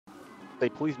They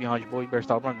police behind you, boy. You better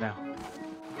stop running now.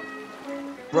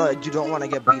 Bro, you don't want to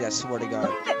get beat, I swear to God.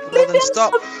 Well, then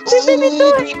stop. Oh, beep,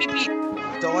 beep, beep. Don't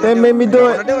want to do it. They made me do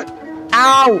it. I don't want to do it.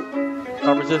 Ow!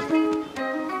 Stop resisting.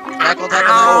 Tackle,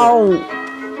 tackle, Ow!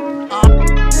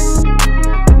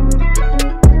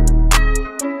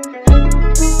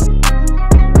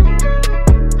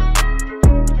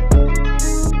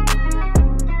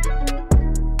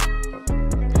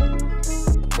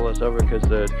 Pull us over because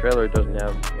the trailer doesn't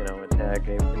have, you know, a tag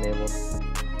enabled.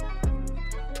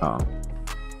 Oh.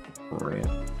 Great.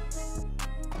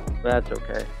 That's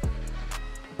okay.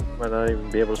 Might not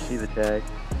even be able to see the tag.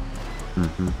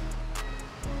 Mm-hmm.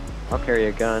 I'll carry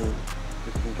a gun,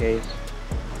 just in case.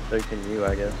 So can you,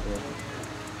 I guess. Yeah.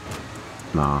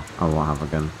 Nah, I won't have a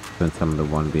gun. Since I'm the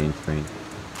one being trained.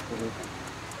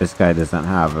 This guy doesn't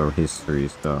have a history,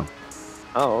 so...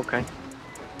 Oh, okay.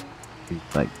 He's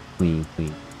like, clean.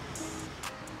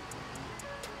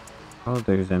 Oh,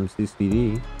 there's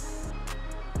MCCD.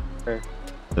 Sure.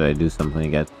 Did I do something to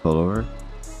get pulled over?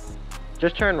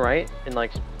 Just turn right and,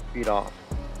 like, speed off.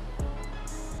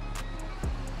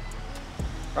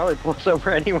 Probably pull us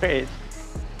over anyways.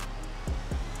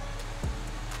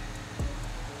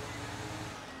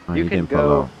 Oh, You you can didn't pull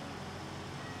go... out.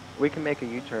 We can make a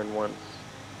U-turn once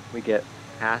we get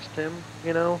past him,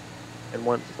 you know? And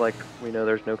once, like, we know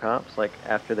there's no cops, like,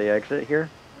 after they exit here,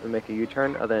 we make a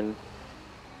U-turn, and then...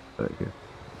 Right here.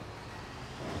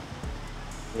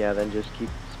 Yeah, then just keep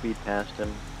speed past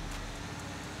him.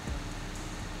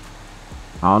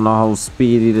 I don't know how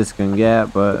speedy this can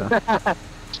get, but...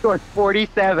 Scored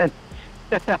 47!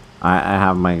 I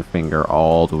have my finger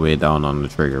all the way down on the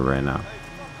trigger right now.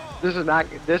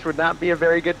 This would not be a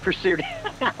very good pursuit.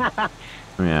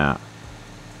 Yeah.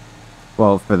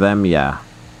 Well, for them, yeah.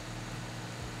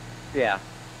 Yeah.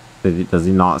 Does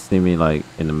he not see me, like,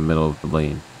 in the middle of the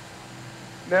lane?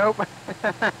 Nope.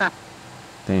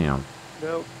 Damn.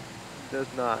 Nope. Does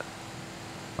not.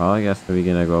 Well, I guess we're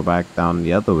gonna go back down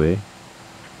the other way.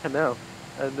 I know.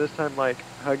 And this time, like,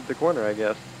 hug the corner, I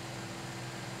guess.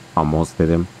 Almost hit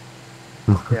him.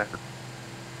 Yeah.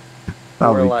 That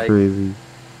would be like, crazy.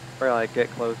 Or, like, get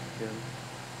close to him.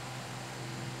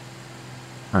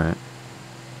 Alright.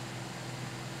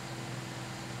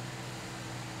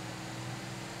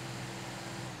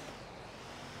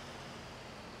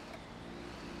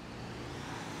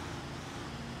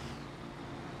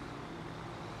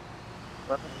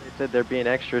 Well, they said they're being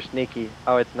extra sneaky.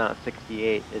 Oh, it's not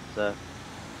 68. It's,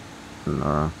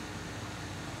 No.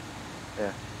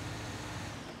 Yeah.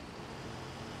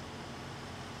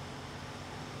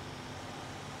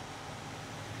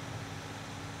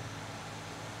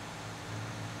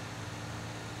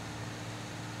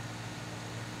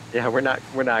 Yeah, we're not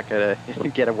gonna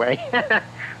get away.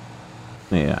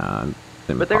 Yeah.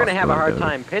 But they're gonna have a hard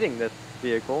time pitting this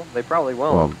vehicle. They probably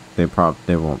won't. Well,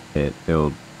 they won't pit.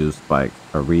 They'll do spikes.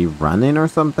 Are we running or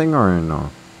something, or no?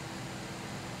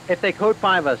 If they code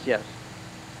 5 us, yes.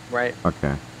 Right?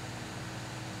 Okay.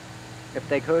 If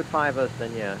they code 5 us,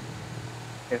 then yeah.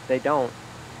 If they don't...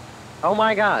 Oh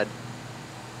my god!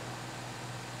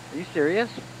 Are you serious?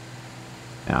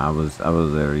 Yeah, I was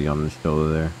already on the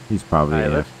shoulder there. He's probably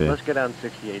Alright, AFK. let's go down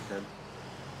 68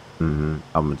 then.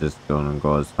 I'm just gonna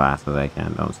go as fast as I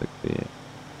can down 68.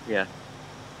 Yeah.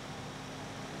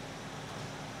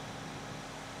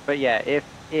 But yeah,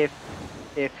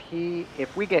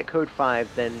 if we get code 5,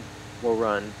 then we'll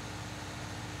run.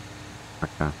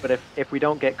 Okay. But if we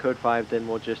don't get code 5, then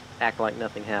we'll just act like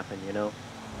nothing happened, you know?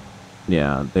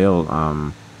 Yeah, they'll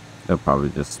probably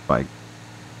just spike.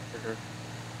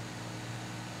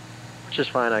 Which is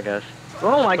fine, I guess.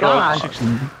 Oh my god!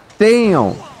 Damn!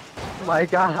 Oh my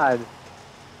god!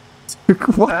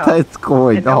 What is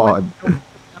going on?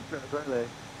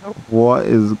 What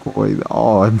is going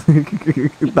on?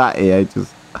 That AI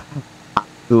just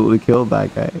absolutely killed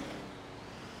that guy.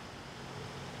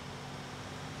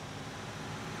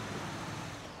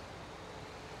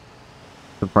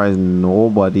 Surprised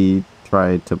nobody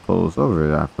tried to pull us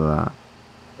over after that.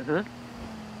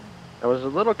 That was a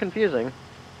little confusing.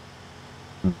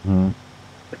 Mm-hmm.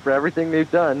 For everything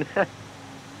they've done.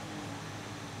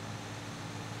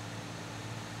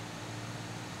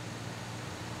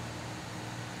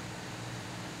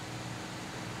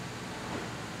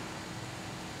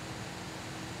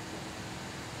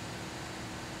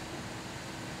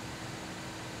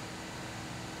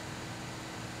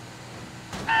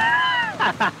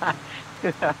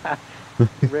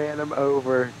 Ran him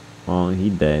over. Well,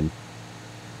 he dead.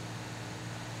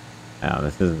 Yeah,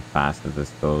 this is as fast as this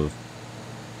goes.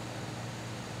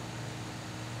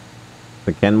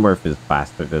 The Kenworth is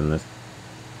faster than this.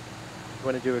 You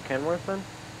want to do a Kenworth then?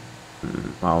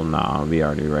 Well, no, we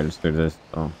already registered this,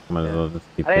 so might as well just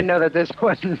keep I didn't it. know that this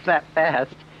wasn't that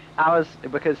fast.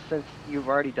 Because since you've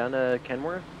already done a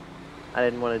Kenworth, I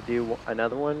didn't want to do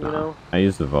another one, you Nah, know? I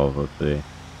used the Volvo today.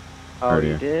 Oh, you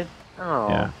Earlier. did? Oh.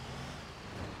 Yeah.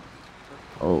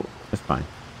 Oh, it's fine.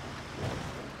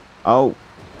 Oh.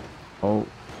 Oh.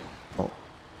 Oh.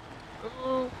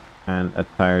 And a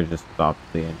tire just stopped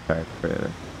the entire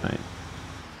trailer. Nice.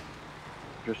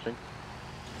 Interesting.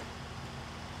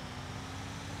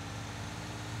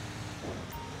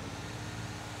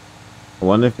 I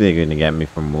wonder if they're gonna get me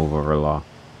for move over law.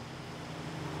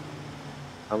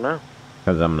 I don't know.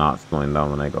 Because I'm not slowing down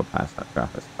when I go past that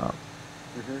traffic stop.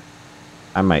 Mm-hmm.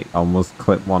 I might almost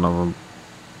clip one of them.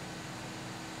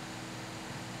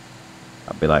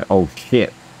 I'll be like, oh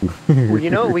shit. Well, you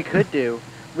know what we could do?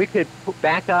 We could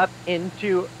back up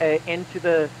into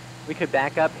the. We could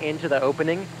back up into the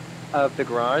opening of the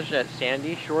garage at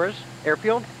Sandy Shores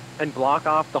Airfield and block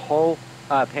off the whole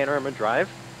Panorama Drive.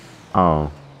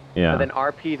 Oh, yeah. And then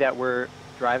RP that we're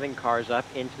driving cars up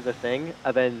into the thing,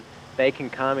 and then they can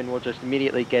come and we'll just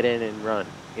immediately get in and run.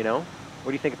 You know?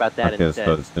 What do you think about that Okay, instead?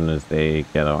 so as soon as they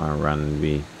get out and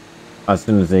run, as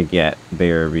soon as they get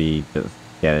there, we just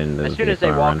get in the As soon as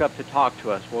they walk up to talk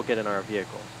to us, we'll get in our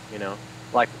vehicles, you know?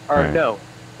 Like, or right. no.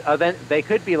 Then they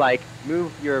could be like,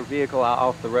 move your vehicle out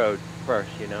off the road first,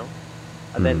 you know?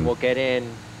 And then we'll get in,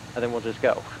 and then we'll just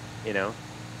go, you know?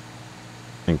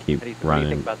 And keep What do you running.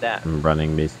 think about that?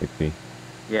 Running, basically.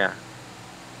 Yeah.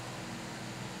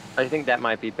 I think that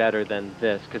might be better than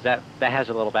this, because that has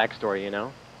a little backstory, you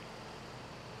know?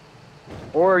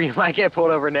 Or you might get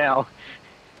pulled over now.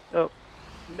 Oh,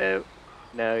 no.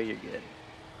 No, you're good.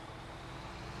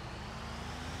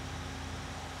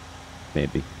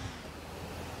 Maybe.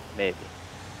 Maybe.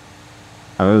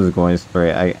 I was going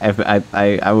straight.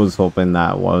 I was hoping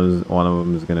that one of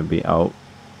them was gonna be out.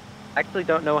 I actually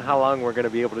don't know how long we're gonna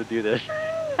be able to do this.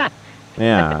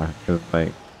 Yeah, because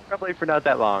like. Probably for not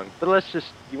that long. But let's just.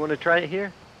 You want to try it here?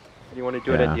 Or do you want to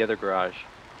do it at the other garage?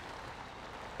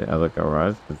 The other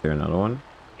garage? Is there another one?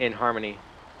 In Harmony.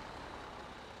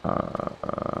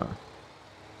 I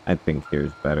think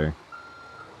here's better.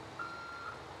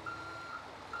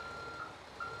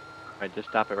 Alright, just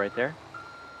stop it right there.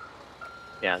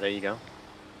 Yeah, there you go.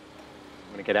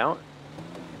 Wanna get out?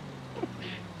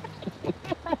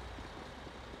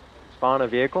 Spawn a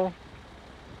vehicle.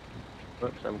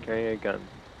 Whoops, I'm carrying a gun.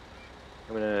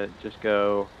 I'm gonna just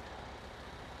go...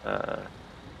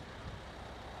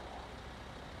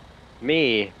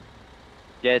 Me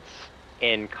gets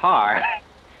in car.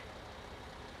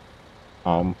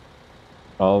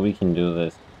 Well, we can do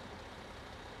this.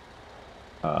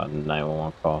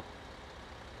 911 call.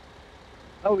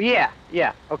 Oh, yeah,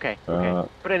 okay.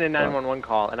 Put in a 911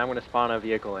 call, and I'm gonna spawn a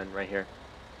vehicle in right here.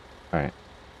 Alright.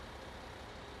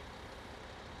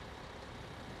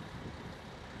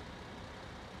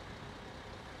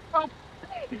 Oh!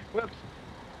 Whoops.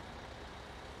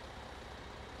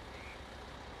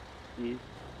 Jeez.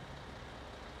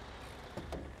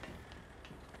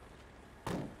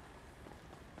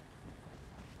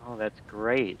 Oh, that's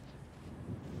great.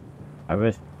 I'm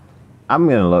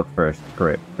gonna look for a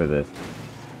script for this.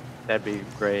 That'd be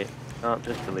great. Oh,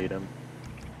 just delete them.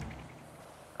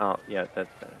 Oh, yeah, that's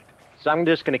better. So I'm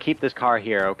just gonna keep this car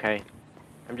here, okay?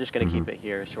 I'm just gonna keep it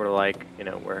here, sort of like, you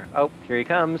know, where... Oh, here he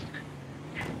comes.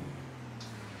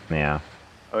 Yeah.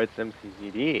 Oh, it's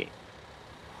MCZD.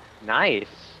 Nice.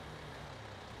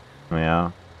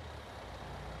 Yeah.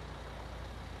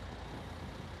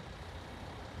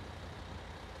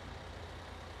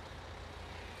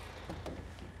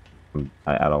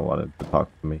 I don't want it to talk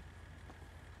to me.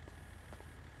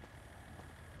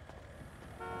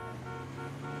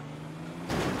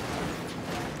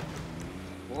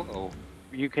 Whoa.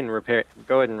 You can repair...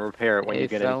 Go ahead and repair it when you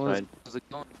get inside. How's it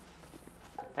going?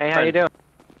 Hey, how you doing?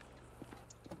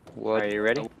 What Are you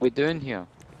ready? are we doing here?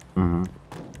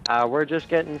 We're just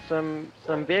getting some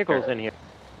vehicles in here.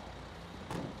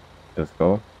 Let's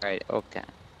go. Right, okay.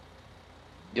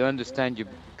 Do you understand you're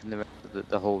blocking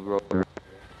the whole road?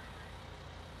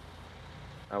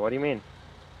 What do you mean?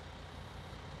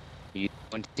 You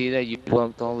don't see that you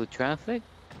blocked all the traffic?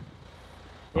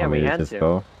 Yeah, we had to.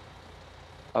 Go?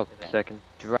 Okay. A second.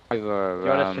 Driver, Do you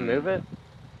want us to move it?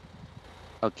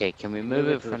 Okay, can we move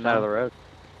it to for the side of the now? road?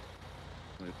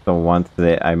 So once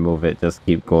I move it, just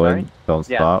keep going. sorry? Don't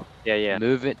Yeah. stop. Yeah.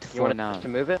 Move it You for want now. us to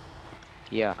move it?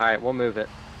 Yeah. Alright, we'll move it.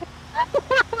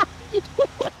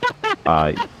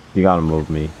 You gotta move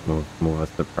me. Move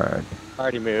us to priority.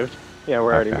 Already moved. Yeah,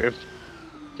 we're already Okay. moved.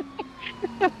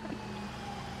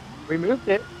 We moved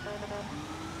it.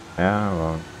 Yeah,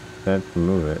 well, said to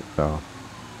move it, so.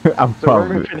 I'm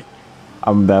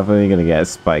definitely gonna get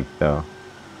spiked though.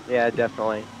 Yeah,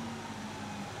 definitely.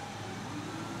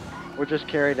 We'll just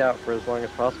carry it out for as long as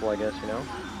possible, I guess, you know?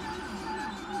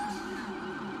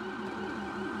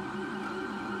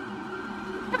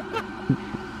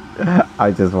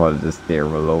 I just wanted to steer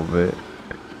him a little bit.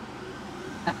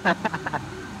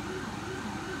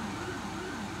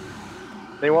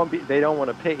 They don't want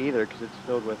to pit either because it's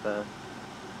filled with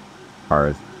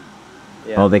Cars.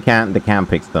 yeah. Oh, they can't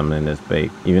pick them in this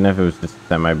bait, even if it was just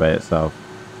semi by itself.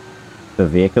 The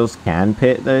vehicles can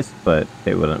pit this, but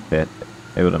they wouldn't pit.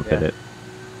 They wouldn't pit it.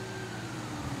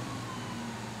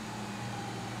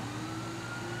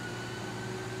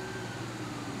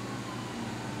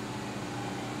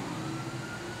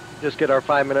 Just get our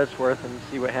 5 minutes worth and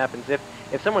see what happens. If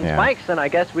someone spikes, then I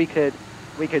guess we could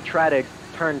try to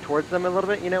turn towards them a little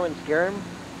bit, you know, and scare them.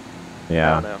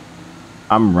 Yeah. I don't know.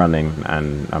 I'm running,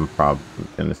 and I'm probably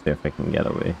gonna see if I can get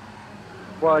away.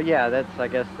 Well, yeah, that's I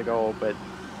guess the goal, but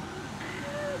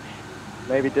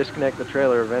maybe disconnect the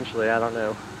trailer eventually. I don't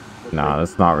know. No,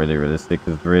 that's not really realistic,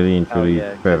 because really and truly,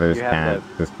 trailers can't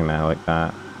disconnect like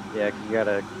that. Yeah, because you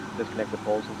gotta disconnect the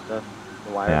poles and stuff,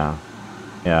 the wires. Yeah.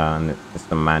 Yeah, and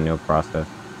it's a manual process.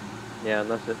 Yeah,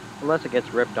 unless it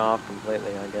gets ripped off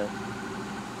completely, I guess.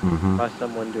 Mm-hmm. By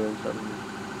someone doing something.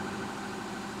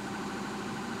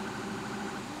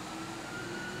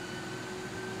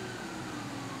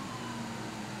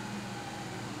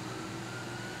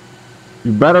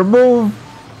 You better move.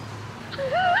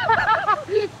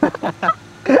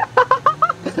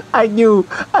 I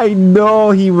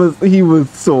know he was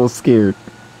so scared.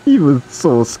 He was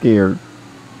so scared.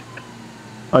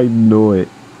 I know it.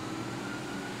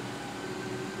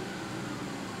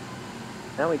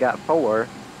 Now we got 4.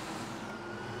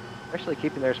 Actually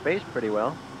keeping their space pretty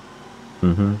well.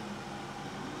 Mm-hmm.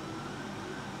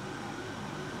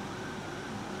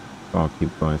 I'll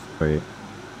keep going straight.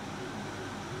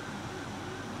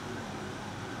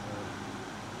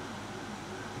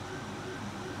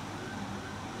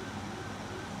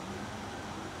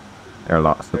 There are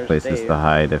lots of places to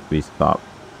hide if we stop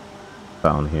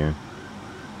down here.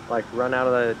 Like run out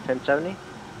of the 1070?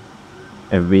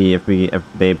 If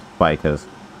they spike us.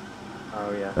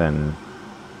 Oh yeah. Then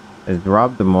is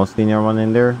Rob the most senior one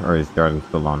in there, or is Jordan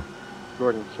still on?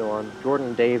 Jordan's still on.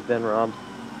 Jordan, Dave, then Rob.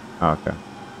 Oh, okay.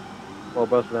 Well,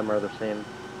 both of them are the same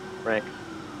rank.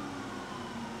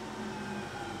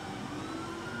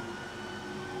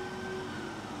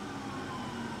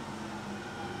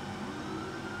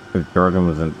 If Jordan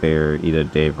wasn't there, either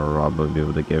Dave or Rob would be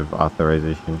able to give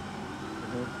authorization.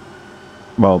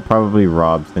 Mm-hmm. Well, probably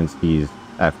Rob, since he's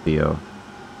FDO.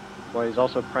 Well, he's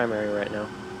also primary right now.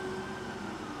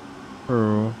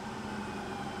 True.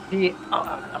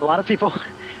 A lot of people,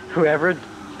 whoever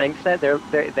thinks that,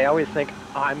 they always think,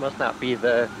 oh, I must not be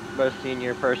the most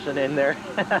senior person in there.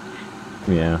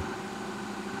 Yeah.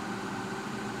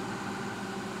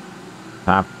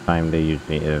 Half the time they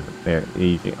usually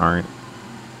aren't.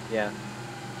 Yeah.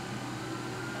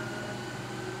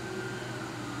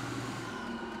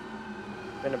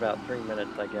 It's been about 3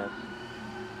 minutes, I guess.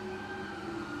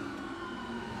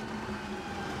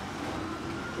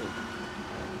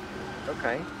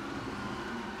 Okay.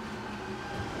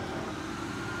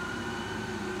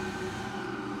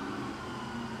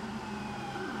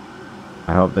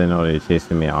 I hope they know they're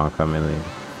chasing me oncomingly.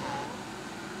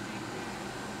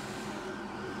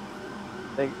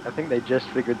 I think they just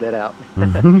figured that out.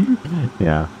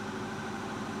 Yeah.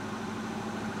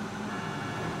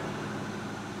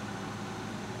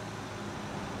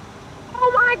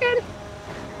 Oh my goodness!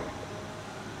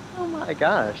 Oh my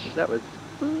gosh, that was...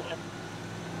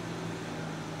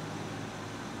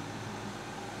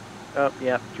 Oh,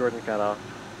 yeah, Jordan got off.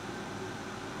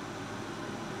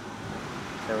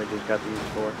 Now we just got these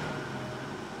 4.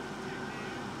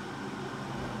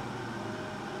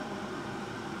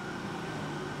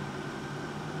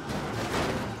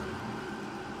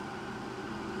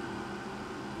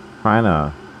 Trying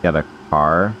to get a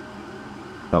car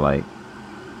to like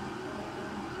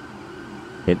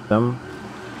hit them.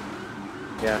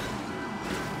 Yeah.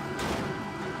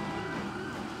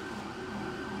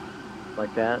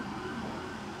 Like that?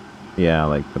 Yeah,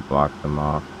 like to block them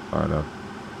off, sort of.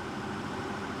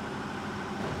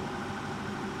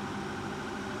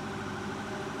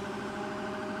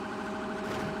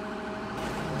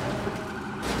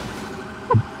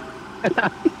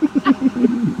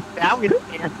 That was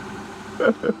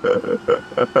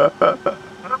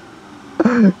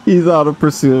He's out of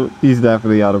pursuit. He's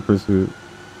definitely out of pursuit.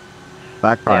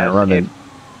 That car ain't running.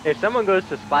 If someone goes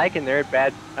to spike and they're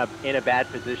in a bad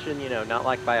position, you know, not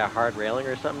like by a hard railing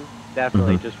or something,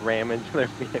 Definitely just ram into their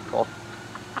vehicle.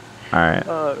 Alright.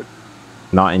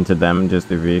 Not into them, just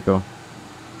the vehicle?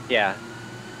 Yeah.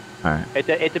 Alright.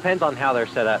 It depends on how they're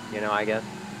set up, you know, I guess.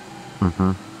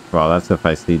 Well, that's if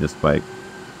I see the spike.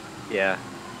 Yeah.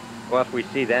 Well, if we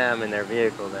see them in their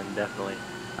vehicle, then definitely.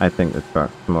 I think the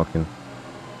truck's smoking.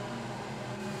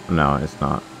 No, it's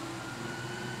not.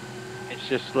 It's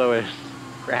just slow as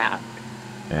crap.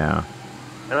 Yeah.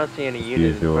 I don't see any units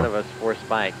in usual. front of us for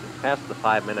spikes. It's past the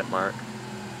 5-minute mark.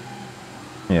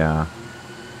 Yeah.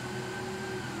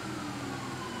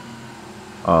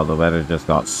 Oh, the weather just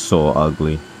got so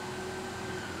ugly.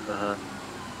 Uh-huh.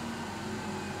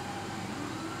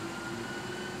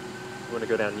 You want to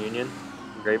go down Union?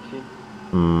 Grapeseed?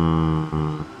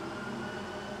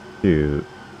 Shoot.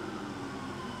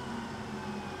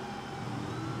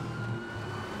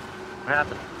 What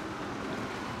happened?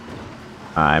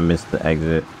 I missed the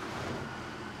exit.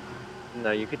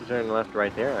 No, you could turn left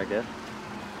right there, I guess.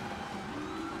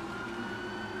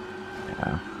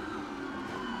 Yeah.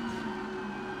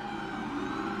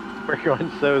 We're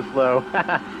going so slow.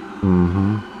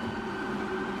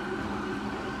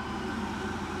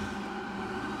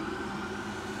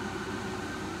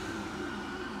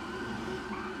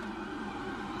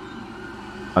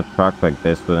 A truck like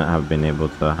this wouldn't have been able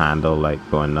to handle like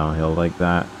going downhill like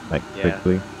that, like Yeah.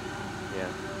 quickly. Yeah.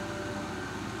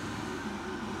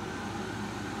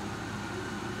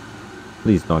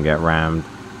 Please don't get rammed.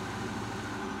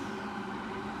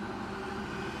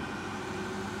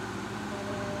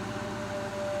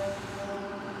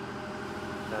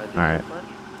 Alright.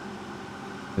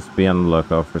 Just be on the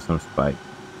lookout for some spikes.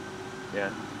 Yeah.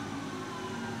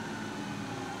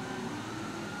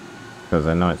 Because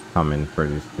I know it's coming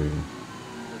pretty soon.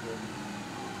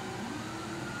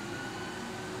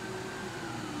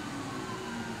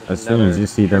 There's As soon as you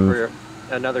see them...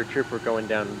 Another trooper going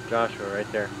down Joshua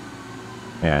right there.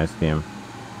 Yeah, I see him.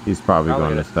 He's probably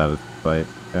going to set a spike.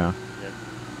 Yeah. Yeah.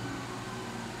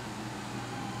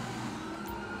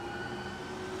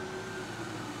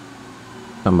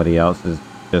 Somebody else is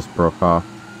just broke off.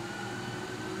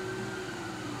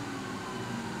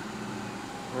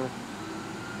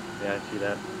 Yeah, I see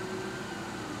that.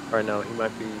 Or no, he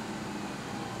might be...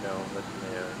 No, that's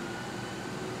Mayo.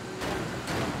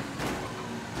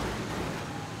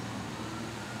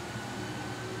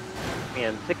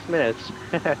 Man, 6 minutes.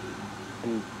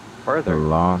 And further. A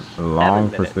long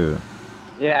 7 minutes. pursuit.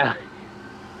 Yeah.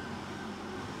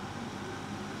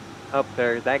 Up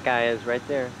there, that guy is right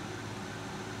there.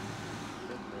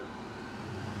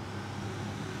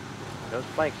 No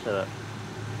spikes set up.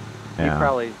 Yeah.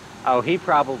 He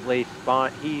probably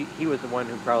spawned. He was the one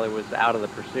who probably was out of the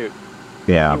pursuit.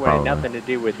 Yeah, He probably. wanted nothing to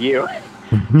do with you.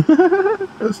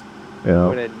 Yeah.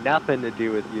 Wanted nothing to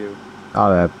do with you. Oh,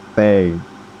 that thing.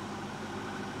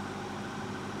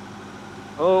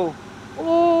 Oh,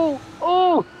 oh,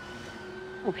 oh!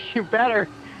 Oh, you better.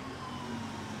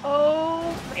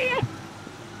 Oh man!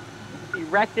 He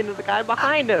wrecked into the guy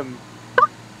behind him.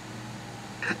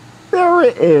 There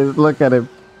it is. Look at him.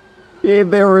 Yeah,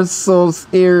 they were so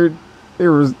scared. He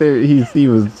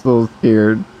was so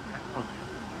scared.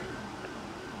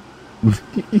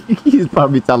 He's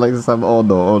probably telling some. Oh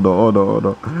no! Oh no! Oh no!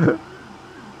 Oh no!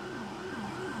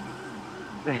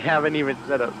 They haven't even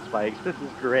set up spikes. This is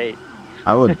great.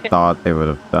 I would thought they would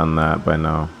have done that by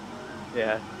now.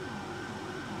 Yeah.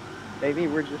 Maybe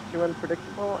we're just too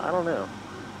unpredictable. I don't know.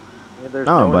 Maybe there's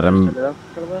No, but one to set it up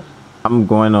in front of us. I'm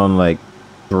going on like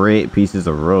great pieces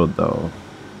of road though.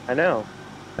 I know.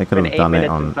 They could have done it 8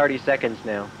 minutes on. and 30 seconds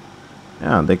now.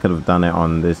 Yeah, they could have done it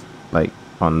on this, like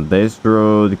on this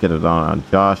road. They could have done it on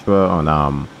Joshua,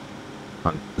 on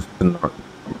just the north.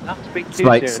 Not speak too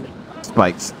Spikes, soon.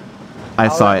 spikes. I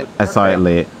saw it. I saw it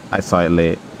late. I saw it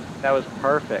late. That was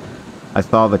perfect. I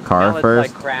saw the car Now let's, first.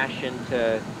 like, crash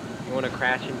into... You want to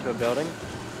crash into a building?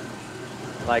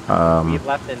 Like, weave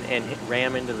left and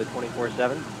ram into the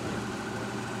 24/7?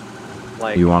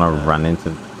 Like, You want to run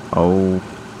into? Oh,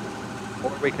 or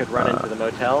we could run into the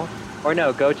motel. Or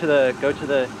no, go to the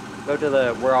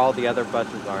where all the other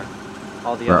buses are.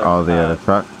 All the where other all the other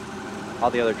trucks? all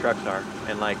the other trucks are,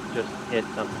 and like just hit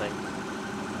something.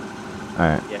 All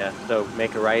right. Yeah, so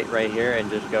make a right here and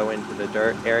just go into the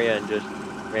dirt area and just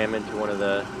ram into one of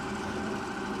the...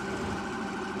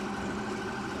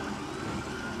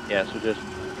 Yeah, so just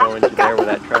go into there where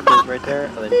that truck is right there,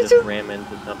 and then just ram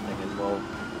into something and we'll...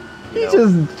 He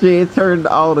just J-turned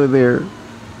out of there.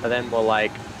 And then we'll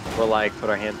put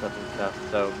our hands up and stuff.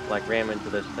 So like ram into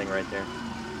this thing right there.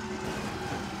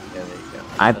 Yeah, there you go.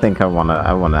 I think I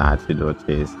wanna actually do a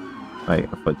chase,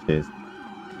 like a foot chase.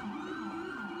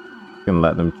 You can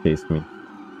let them chase me.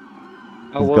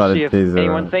 Oh, He's we'll got a see if taser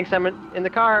anyone on. thinks I'm in the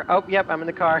car. Oh, yep, I'm in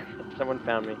the car. Someone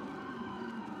found me.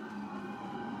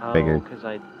 Oh, Figured. because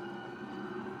I...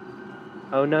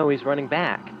 Oh no, he's running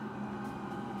back.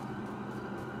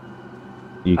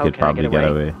 You Oh, could can I probably get get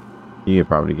away? away. You could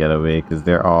probably get away because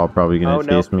they're all probably gonna Oh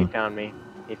no, chase he me. found me.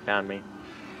 He found me.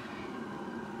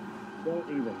 Don't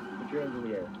even. Put your hands in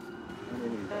the air.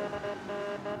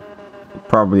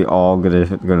 Probably all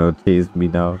gonna chase me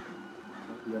now.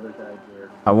 The other guy's there.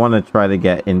 I want to try to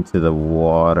get into the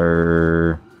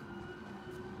water.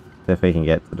 See if I can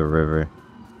get to the river.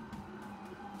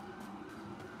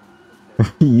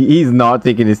 He's not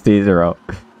taking his taser out.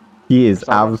 He is Stop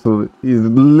running. absolutely. He's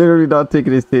literally not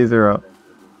taking his taser out.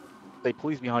 Stay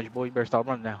police behind you, boy. You better stop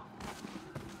running now.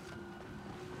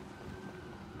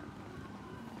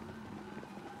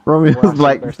 Romeo's Boy, I said you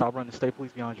like. better stop running. Stay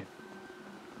police behind you.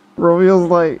 Romeo's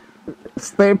like.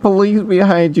 Stay police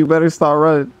behind you. Better start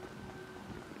running.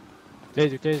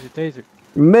 Taser, taser, taser.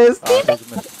 Missed.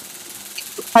 Taser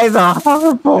missed. Guys are Yeah,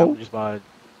 horrible. I'm just by.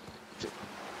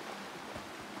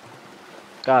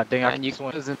 God dang, I And you just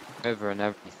went. was in the river and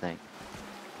everything.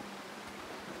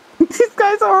 These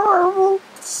guys are horrible.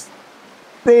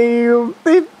 Damn.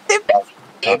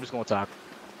 I'm just gonna talk.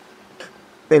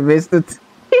 They missed the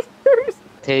tasers.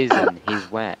 Tazen,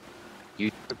 he's wet.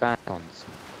 Use your batons.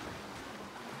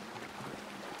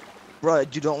 Bro,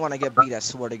 you don't want to get beat, I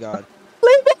swear to God.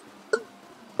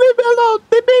 Leave me alone.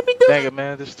 They made me do Dang it. it,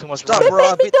 man. This is too much Stop, running. bro.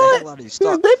 I'll beat the hell out of you.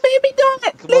 Stop. They made me do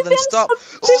it. Come on, then stop.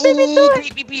 They made me do Ooh, it.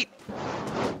 beat, beat, beat.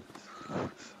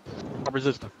 I'm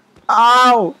resisting.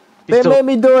 Ow. He's They still- made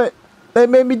me do it. They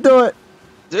made me do it.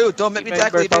 Dude, don't make me Man,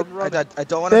 tackle you, better dude. stop running. I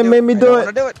don't want to They do made it. me I do don't it.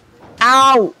 want to do it.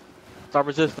 Ow. Stop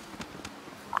resisting.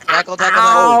 Tackle, tackle, no.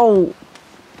 Ow.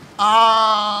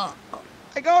 Ah.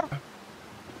 I got him.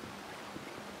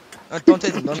 Don't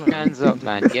take him. Put Don't. your hands up,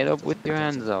 man. Get up with your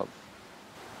hands up.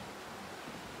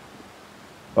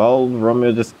 Well,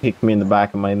 Romeo just kicked me in the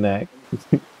back of my neck.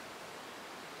 Should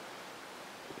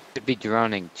be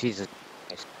drowning. Jesus.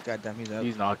 God damn, he's out.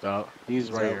 He's knocked out. He's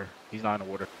He's right out. here. He's not in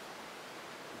the water.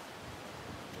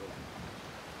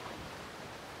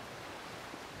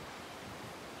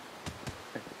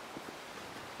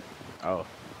 Oh,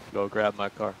 go grab my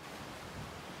car.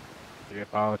 You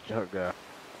follow Chuck guy.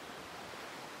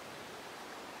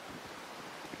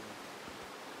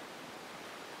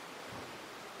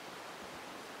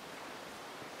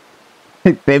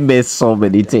 They missed so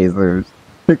many tasers.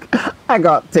 I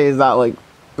got tased out like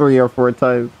 3 or 4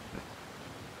 times.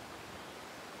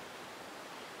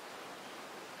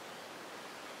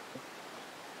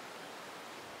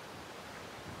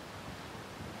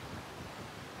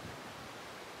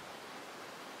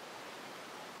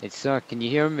 Hey, sir, can you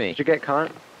hear me? Did you get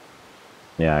caught?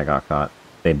 Yeah, I got caught.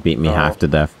 They beat me Oh. half to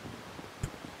death.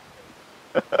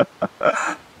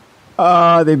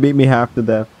 Ah, they beat me half to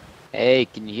death. Hey,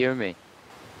 can you hear me?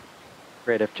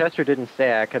 Great. If Chester didn't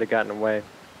say, I could have gotten away.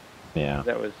 Yeah.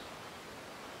 That was...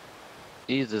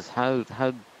 Jesus, how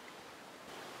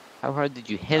hard did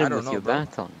you hit I him don't with know, your bro.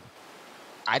 baton?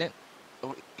 I didn't.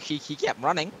 He kept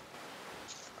running.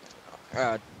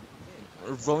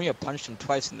 Romeo punched him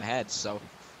twice in the head, so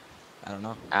I don't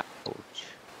know. Ouch.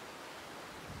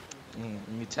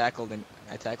 You tackled him.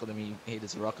 I tackled him. He hit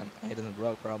his rock. I hit his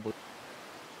rock probably.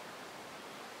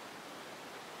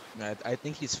 I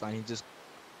think he's fine. He just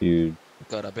Dude.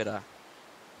 got a bit of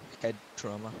head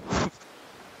trauma.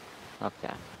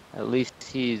 Okay. At least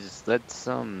let's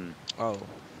Oh,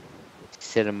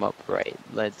 set him up right.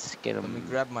 Let's get let me him.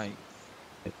 grab my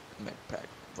med pack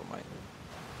for my.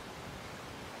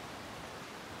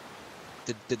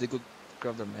 Did they go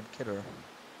grab their med kit or?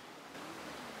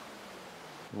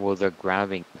 Well, they're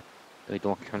grabbing. They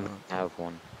don't currently Okay. have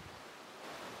one.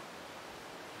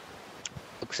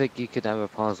 Looks like you could have a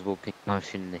possible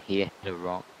concussion here at a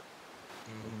rock.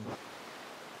 Mm,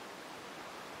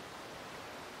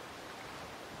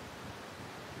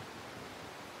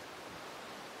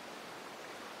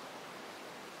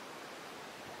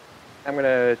 I'm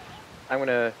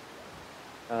gonna...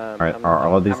 Are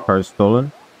all these cars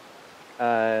stolen?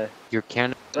 Your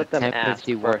Canada let them ask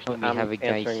 1051, first. we I'm have a guy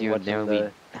answering here what's in nearly.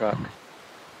 the truck.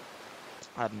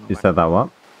 I don't know. You said that what?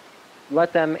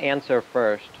 Let them answer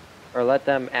first. Or let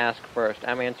them ask first.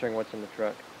 I'm answering what's in the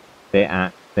truck. They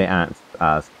asked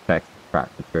us check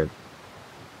track the grid.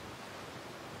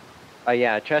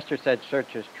 Yeah, Chester said search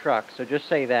his truck, so just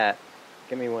say that.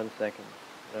 Give me 1 second.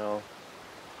 No.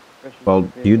 Well,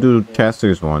 you do Yeah.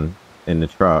 Chester's one in the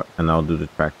truck, and I'll do the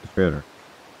tractor trailer.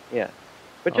 Yeah.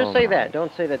 But just Oh say my. that.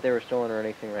 Don't say that they were stolen or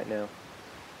anything right now.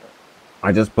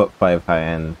 I just put 5 high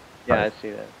end. Yeah, I see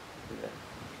that. I see that.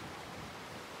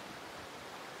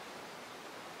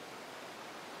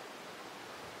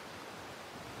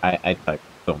 I typed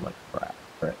so much crap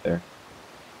right there.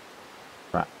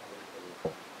 Crap.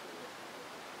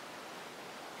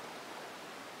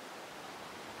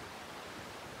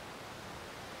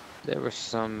 There were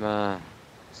some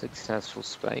successful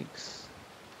spikes.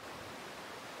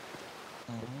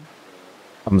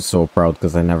 I'm so proud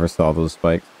because I never saw those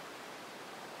spikes.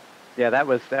 Yeah, that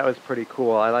was pretty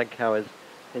cool. I like how his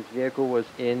vehicle was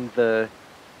in the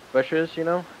bushes, you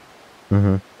know?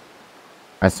 Mm-hmm.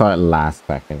 I saw it last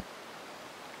second.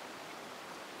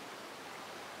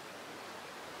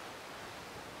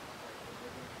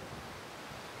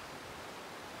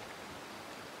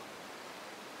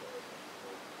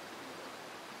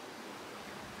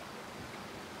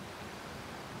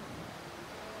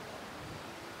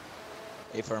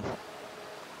 A firm.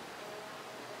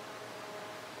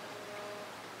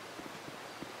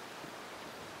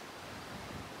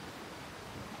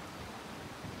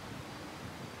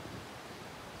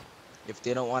 If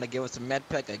they don't want to give us a med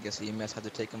pack, I guess EMS had to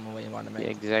take them away and want to Yeah,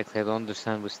 make. exactly. I don't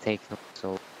understand what's taking them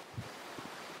so.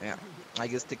 Yeah, I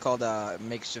guess they called a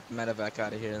makeshift medevac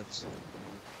out of here. It's...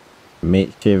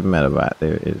 Makeshift medevac,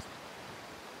 there it is.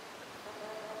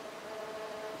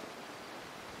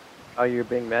 Oh, you're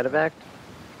being medevaced?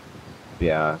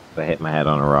 Yeah, I hit my head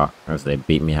on a rock, or so they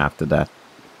beat me half to death.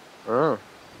 Oh.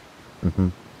 Mm-hmm.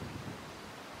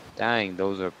 Dang,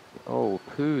 those are. Oh,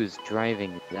 who's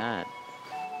driving that?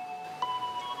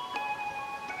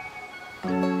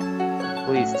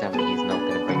 Please tell me he's not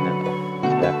gonna bring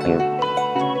that up.